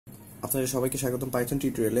আপনাদের সবাইকে স্বাগতম পাইথন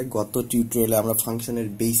টিউটোরিয়ালে। গত টিউটোরিয়ালে আমরা ফাংশনের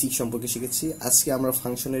বেসিক সম্পর্কে শিখেছি। আজকে আমরা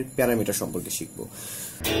ফাংশনের প্যারামিটার সম্পর্কে শিখব।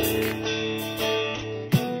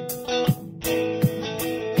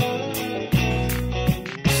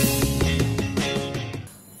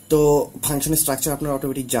 তো ফাংশনের স্ট্রাকচার আপনারা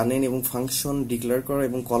অটোমেটিক জানেন এবং ফাংশন ডিক্লেয়ার করা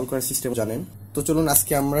এবং কল করার সিস্টেম জানেন। তো চলুন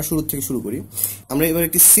আজকে আমরা শুরু থেকে শুরু করি। আমরা এবার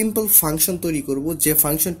একটি সিম্পল ফাংশন তৈরি করব, যে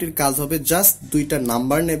ফাংশনটির কাজ হবে জাস্ট দুইটা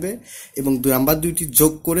নাম্বার নেবে এবং নাম্বার দুইটি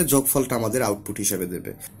যোগ করে যোগফলটা আমাদের আউটপুট হিসেবে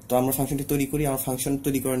দেবে। তো আমরা ফাংশনটি তৈরি করি। আমরা ফাংশন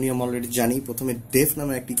তৈরি করার নিয়ম অলরেডি জানি। প্রথমে ডেফ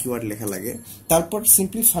নামে একটি কিওয়ার্ড লেখা লাগে, তারপর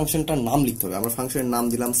সিম্পলি ফাংশনটার নাম লিখতে হবে। আমরা ফাংশনের নাম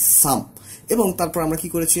দিলাম সাম, এবং তারপর আমরা কি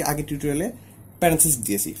করেছি, আগের টিউটোরিয়ালে প্যারেন্থেসিস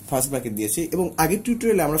দিয়েছি, ফার্স্ট ব্র্যাকেট দিয়েছি, এবং আগের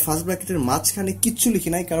টিউটোরিয়ালে আমরা ফার্স্ট ব্র্যাকেটের মাঝখানে কিচ্ছু লিখি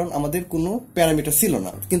নাই, কারণ আমাদের কোনো প্যারামিটার ছিল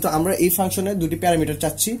না। কিন্তু আমরা এই ফাংশনে দুটি প্যারামিটার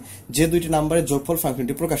চাচ্ছি, যে দুইটি নাম্বারের যোগফল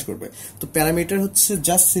ফাংশনটি প্রকাশ করবে। তো প্যারামিটার হচ্ছে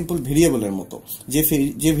জাস্ট সিম্পল ভেরিয়েবলের মতো,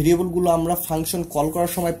 যে ভেরিয়েবলগুলো আমরা ফাংশন কল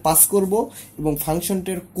করার সময় পাস করব, এবং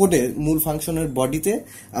ফাংশনটির কোডে মূল ফাংশনের বডিতে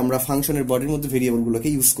আমরা ফাংশনের বডির মধ্যে ভেরিয়েবলগুলোকে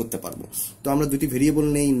ইউজ করতে পারবো। তো আমরা দুটি ভেরিয়েবল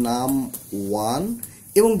নেই, নাম 1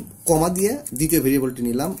 এবং কমা দিয়ে দ্বিতীয় ভেরিয়েবলটি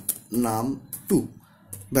নিলাম নাম 2।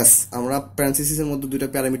 ব্যাস, আমরা প্যারেন্থেসিসের মধ্যে দুইটা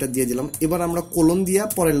প্যারামিটার দিয়ে দিলাম। এবার আমরা কোলন দিয়ে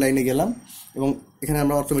পরের লাইনে গেলাম এবং এখানে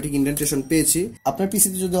আমরা অটোমেটিক ইন্ডেন্টেশন পেয়েছি। আপনার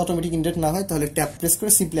পিসিতে যদি অটোমেটিক ইন্ডেন্ট না হয় তাহলে ট্যাব প্রেস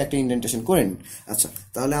করে সিম্পলি একটা ইন্ডেন্টেশন করে নিন। আচ্ছা,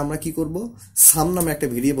 তাহলে আমরা কি করব, সাম নামে একটা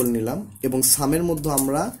ভেরিয়েবল নিলাম এবং সামের মধ্যে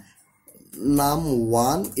আমরা নাম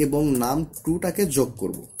 1 এবং নাম 2টাকে যোগ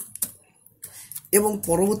করব, এবং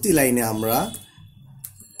পরবর্তী লাইনে আমরা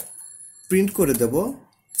প্রিন্ট করে দেব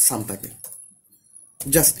সামটাকে।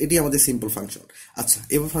 জাস্ট এটি আমাদের সিম্পল ফাংশন। আচ্ছা,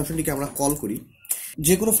 এবার ফাংশনটিকে আমরা কল করি।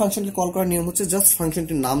 যে কোনো ফাংশনকে কল করার নিয়ম হচ্ছে জাস্ট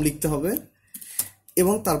ফাংশনটির নাম লিখতে হবে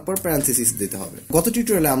এবং তারপর প্যারেন্থেসিস দিতে হবে। গত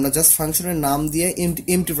টিউটোরিয়ালে আমরা জাস্ট ফাংশনের নাম দিয়ে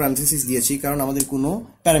এমটি প্যারেন্থেসিস দিয়েছি, কারণ আমাদের কোনো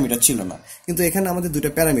প্যারামিটার ছিল না। কিন্তু এখানে আমাদের দুটো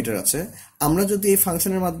প্যারামিটার আছে। আমরা যদি এই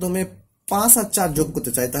ফাংশনের মাধ্যমে 5 আর 4 যোগ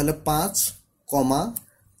করতে চাই তাহলে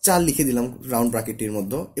 5,4 লিখে দিলাম রাউন্ড ব্র্যাকেটের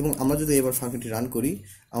মধ্যে, এবং আমরা যদি এবার ফাংশনটি রান করি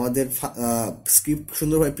আমাদের স্ক্রিপ্ট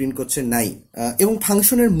সুন্দরভাবে প্রিন্ট করছে নাই। এবং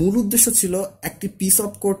ফাংশনের মূল উদ্দেশ্য ছিল একটি পিস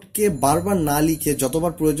অফ কোডকে বারবার না লিখে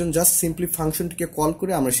যতবার প্রয়োজন জাস্ট সিম্পলি ফাংশনটিকে কল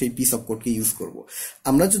করে আমরা সেই পিস অফ কোডকে ইউজ করব।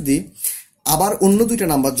 আমরা যদি আবার অন্য দুইটা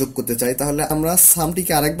নাম্বার যোগ করতে চাই তাহলে আমরা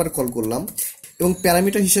সামটিকে আরেকবার কল করলাম এবং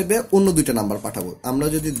প্যারামিটার হিসেবে অন্য দুইটা নাম্বার পাঠাবো। আমরা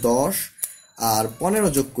যদি 10 আর 15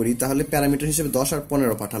 যোগ করি তাহলে প্যারামিটার হিসেবে 10 আর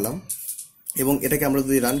 15 পাঠালাম, এবং এটাকে আমরা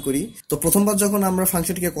যদি রান করি তো প্রথমবার যখন আমরা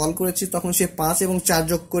ফাংশনটিকে কল করেছি তখন সে 5 এবং 4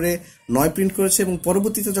 যোগ করে 9 প্রিন্ট করেছে, এবং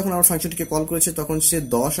পরবর্তীতে যখন আমরা ফাংশনটিকে কল করেছি তখন সে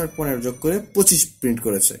 10 আর 15 যোগ করে 25 প্রিন্ট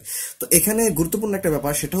করেছে। তো এখানে গুরুত্বপূর্ণ একটা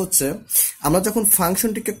ব্যাপার, সেটা হচ্ছে আমরা যখন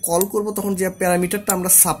ফাংশনটিকে কল করব তখন যে প্যারামিটারটা আমরা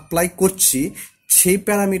সাপ্লাই করছি সেই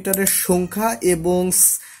প্যারামিটারের সংখ্যা এবং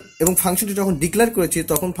ফাংশনটি যখন ডিক্লেয়ার করেছি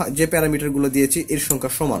তখন যে প্যারামিটারগুলো দিয়েছি এর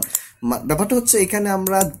সংখ্যা সমান। ব্যাপারটা হচ্ছে এখানে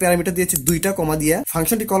আমরা প্যারামিটার দিয়েছি দুইটা কমা দিয়ে,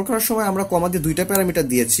 ফাংশনটি কল করার সময় আমরা কমা দিয়ে দুইটা প্যারামিটার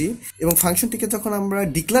দিয়েছি, এবং ফাংশনটিকে যখন আমরা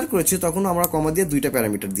ডিক্লেয়ার করেছি তখন আমরা কমা দিয়ে দুইটা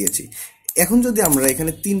প্যারামিটার দিয়েছি। এখন যদি আমরা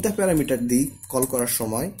এখানে 3টা প্যারামিটার দিই কল করার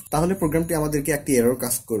সময় তাহলে প্রোগ্রামটি আমাদেরকে একটি এরর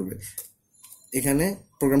কাস্ট করবে। এখানে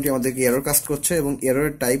প্রোগ্রামটি আমাদেরকে এরর কাস্ট করছে এবং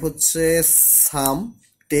এররের টাইপ হচ্ছে সাম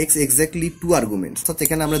takes exactly 2 arguments, অর্থাৎ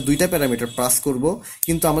এখানে আমরা দুইটা প্যারামিটার পাস করব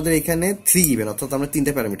কিন্তু আমাদের এখানে 3 given, অর্থাৎ আমরা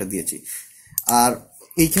 3টা প্যারামিটার দিয়েছি। আর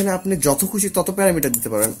এইখানে আপনি যত খুশি তত প্যারামিটার দিতে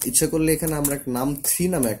পারেন। ইচ্ছা করলে এখানে আমরা নাম 3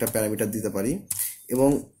 নামে একটা প্যারামিটার দিতে পারি এবং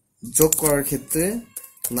যোগ করার ক্ষেত্রে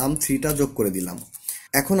নাম 3টা যোগ করে দিলাম।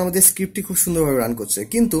 এখন আমাদের স্ক্রিপ্টটি খুব সুন্দরভাবে রান করছে।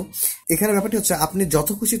 কিন্তু এখানে ব্যাপারটি হচ্ছে আপনি যত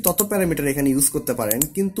খুশি তত প্যারামিটার এখানে ইউজ করতে পারেন,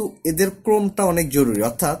 কিন্তু এদের ক্রমটা অনেক জরুরি।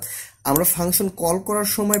 অর্থাৎ আমরা ফাংশন কল করার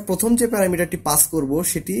সময় প্রথম যে প্যারামিটারটি পাস করব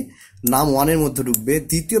সেটি নাম 1 এর মধ্যে ঢুকবে,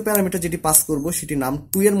 দ্বিতীয় প্যারামিটার যেটি পাস করব সেটি নাম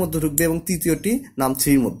 2 এর মধ্যে ঢুকবে, এবং তৃতীয়টি নাম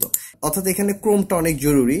 3 এর মধ্যে। অর্থাৎ এখানে ক্রমটা অনেক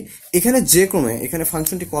জরুরি। এখানে যে ক্রমে এখানে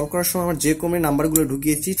ফাংশনটি কল করার সময় আমরা যে ক্রমে নাম্বারগুলো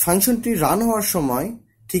ঢুকিয়েছি ফাংশনটি রান হওয়ার সময়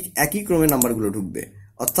ঠিক একই ক্রমে নাম্বারগুলো ঢুকবে।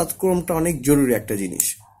 অর্থাৎ ক্রমটা অনেক জরুরি একটা জিনিস।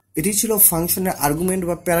 এটি ছিল ফাংশনের আর্গুমেন্ট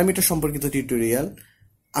বা প্যারামিটার সম্পর্কিত টিউটোরিয়াল।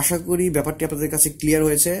 আশা করি ব্যাপারটি আপনাদের কাছে ক্লিয়ার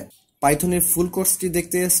হয়েছে। পাইথনের ফুল কোর্সটি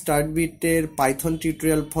দেখতে স্টার্টবিটের Python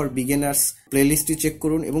tutorial for beginners প্লেলিস্টটি check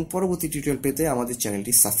করুন এবং পরবর্তী টিউটোরিয়াল পেতে আমাদের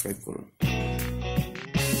চ্যানেলটি সাবস্ক্রাইব করুন।